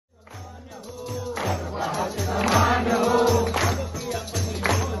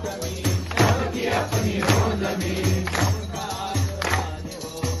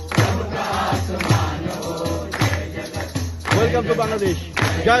Welcome to Bangladesh.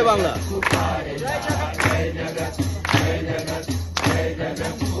 Jai Bangla.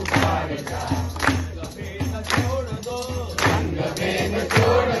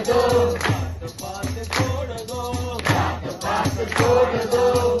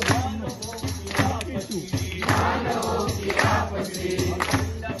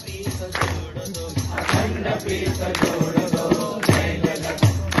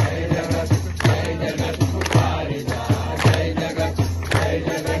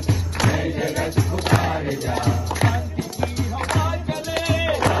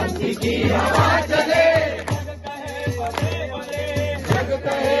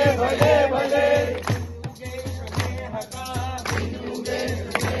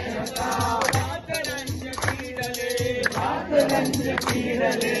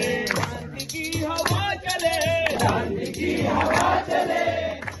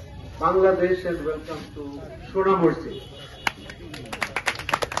 Bangladesh and welcome to Sonamursi.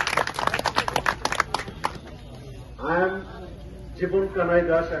 I am Jibun Kanai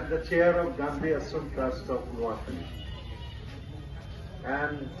Das, I'm the chair of Gandhi Ashram Trust of Noakhali.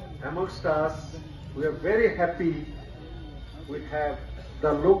 And amongst us, we are very happy we have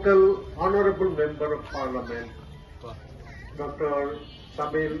the local honorable member of parliament, Dr.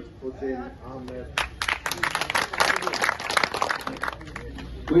 Samil Uddin Ahmed.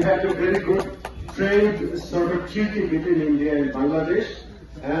 We have a very good trade sort of treaty between India and Bangladesh,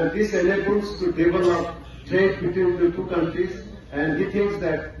 and this enables to develop trade between the two countries, and he thinks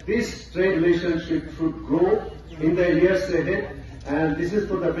that this trade relationship should grow in the years ahead, and this is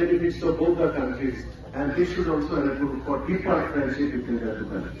for the benefits of both the countries, and this should also enable for deeper friendship between the two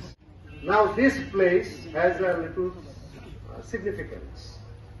countries. Now this place has a little significance.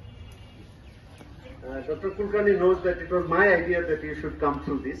 Dr. Kulkarni knows that it was my idea that you should come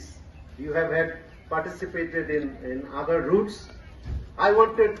through this. You have had participated in other routes. I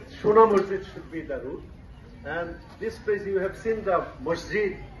wanted Shona Masjid should be the route. And this place, you have seen the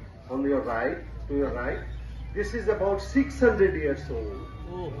masjid on your right, to your right. This is about 600 years old.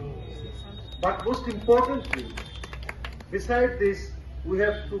 But most importantly, beside this, we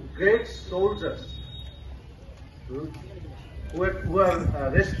have two great soldiers who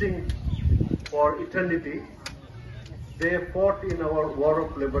are resting for eternity. They fought in our war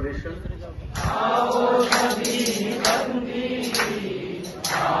of liberation.